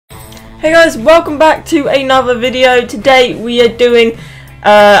Hey guys, welcome back to another video. Today we are doing,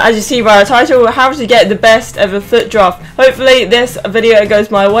 as you see by the title, how to get the best of a FUT draft. Hopefully this video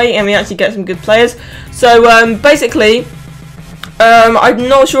goes my way and we actually get some good players. So basically, I'm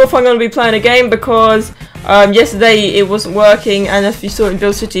not sure if I'm going to be playing a game because yesterday it wasn't working, and if you saw in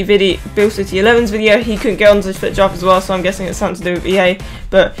Bill City 11's video, he couldn't get onto the FUT draft as well, so I'm guessing it's something to do with EA.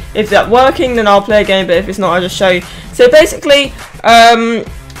 But if that's working, then I'll play a game, but if it's not, I'll just show you. So basically,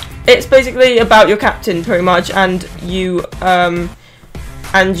 it's basically about your captain pretty much, and you and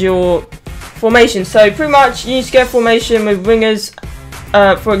your formation. So pretty much you need to get a formation with wingers,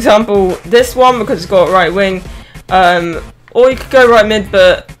 for example this one because it's got right wing, or you could go right mid,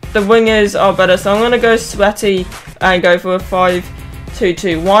 but the wingers are better, so I'm going to go sweaty and go for a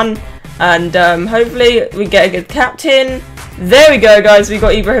 5-2-2-1, and hopefully we get a good captain. There we go guys, we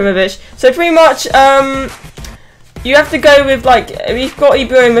got Ibrahimovic. So pretty much you have to go with, like, if you've got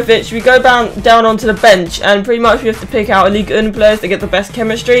Ibrahimovic, we go down onto the bench, and pretty much we have to pick out a League 1 players to get the best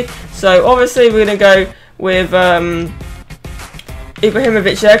chemistry. So obviously we're going to go with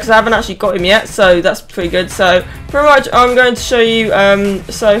Ibrahimovic there, because I haven't actually got him yet, so that's pretty good. So pretty much I'm going to show you,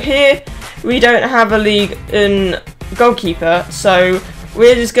 so here we don't have a League 1 goalkeeper, so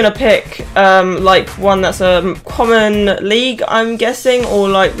we're just going to pick like one that's a common league, I'm guessing, or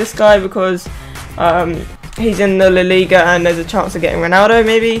like this guy because he's in the La Liga and there's a chance of getting Ronaldo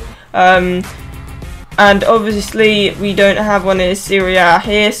maybe. And obviously we don't have one in Serie A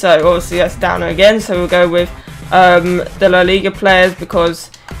here, so obviously that's down again, so we'll go with the La Liga players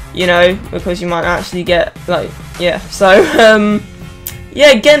because, you know, because you might actually get, like, yeah, so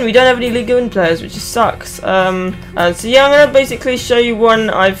yeah, again we don't have any Liga 1 players, which just sucks. So yeah, I'm going to basically show you one.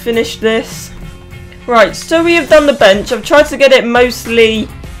 I've finished this. Right, so we have done the bench. I've tried to get it mostly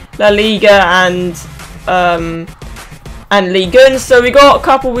La Liga and League 1. So we got a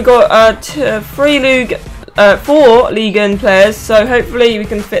couple, we got 4 League 1 players, so hopefully we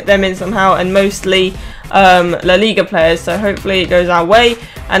can fit them in somehow, and mostly La Liga players, so hopefully it goes our way.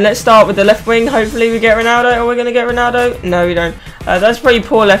 And let's start with the left wing. Hopefully we get Ronaldo. Are we going to get Ronaldo? No, we don't. That's pretty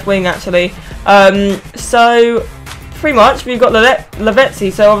poor left wing actually. So pretty much we've got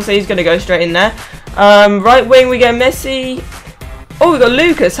Lavezzi, so obviously he's going to go straight in there. Right wing we get Messi. Oh, we got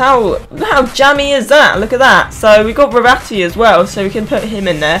Lucas. How jammy is that? Look at that. So we got Verratti as well, so we can put him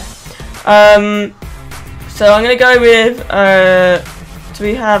in there. So I'm gonna go with do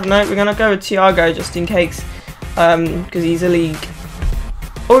we have, no, we're gonna go with Thiago just in case, because he's a league.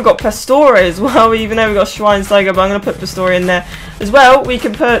 Oh, we got Pastore as well, even though we got Schweinsteiger, but I'm gonna put Pastore in there as well. We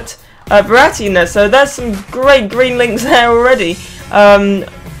can put Verratti in there, so there's some great green links there already.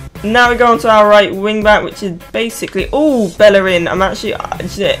 Now we go on to our right wing back, which is basically, oh, Bellerin. I'm actually,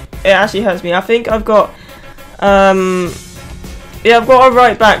 it actually hurts me. I think I've got, yeah, I've got a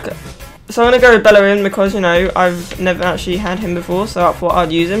right back. So I'm going to go with Bellerin because, you know, I've never actually had him before, so I thought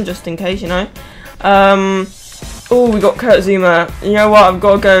I'd use him just in case, you know. Oh, we got Kurt Zouma. You know what, I've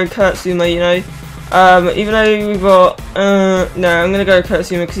got to go with Kurt Zouma, you know. Even though we've got, no, I'm going to go with Kurt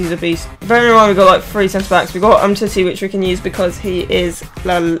Zouma because he's a beast. Bearing in mind we've got like 3 centre-backs. We've got Umtiti, which we can use because he is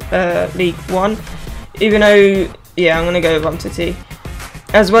League 1. Even though, yeah, I'm going to go with Umtiti.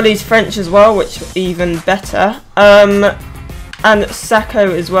 As well, he's French as well, which is even better. And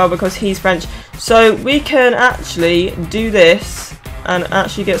Sacco as well because he's French. So we can actually do this and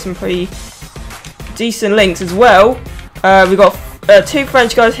actually get some pretty decent links as well. We've got 2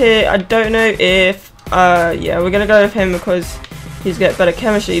 French guys here. I don't know if, yeah, we're going to go with him because he's got better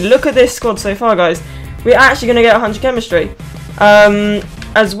chemistry. Look at this squad so far, guys. We're actually going to get 100 chemistry.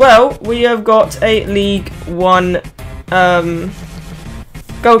 As well, we have got a League 1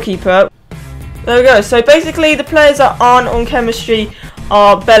 goalkeeper. There we go. So basically the players that aren't on chemistry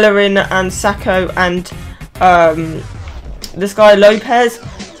are Bellerin and Sacco and this guy Lopez.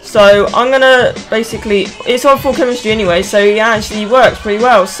 So I'm gonna basically, it's on full chemistry anyway, so it actually works pretty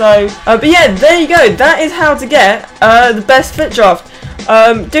well. So but yeah, there you go. That is how to get the best FUT draft.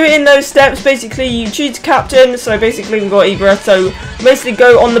 Do it in those steps. Basically you choose captain, so basically we've got Ibra, so basically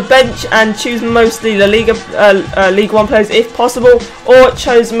go on the bench and choose mostly the League 1 players if possible, or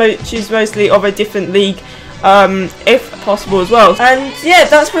choose mostly of a different league if possible as well. And yeah,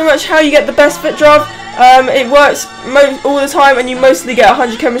 that's pretty much how you get the best FUT draft. It works all the time and you mostly get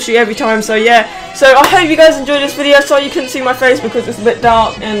 100 chemistry every time, so yeah. So I hope you guys enjoyed this video. Sorry you couldn't see my face because it's a bit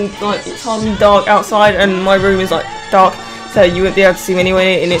dark and like it's hardly dark outside and my room is like dark, so you won't be able to see me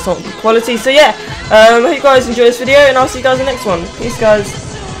anyway and it's not good quality. So yeah, I hope you guys enjoyed this video and I'll see you guys in the next one. Peace guys.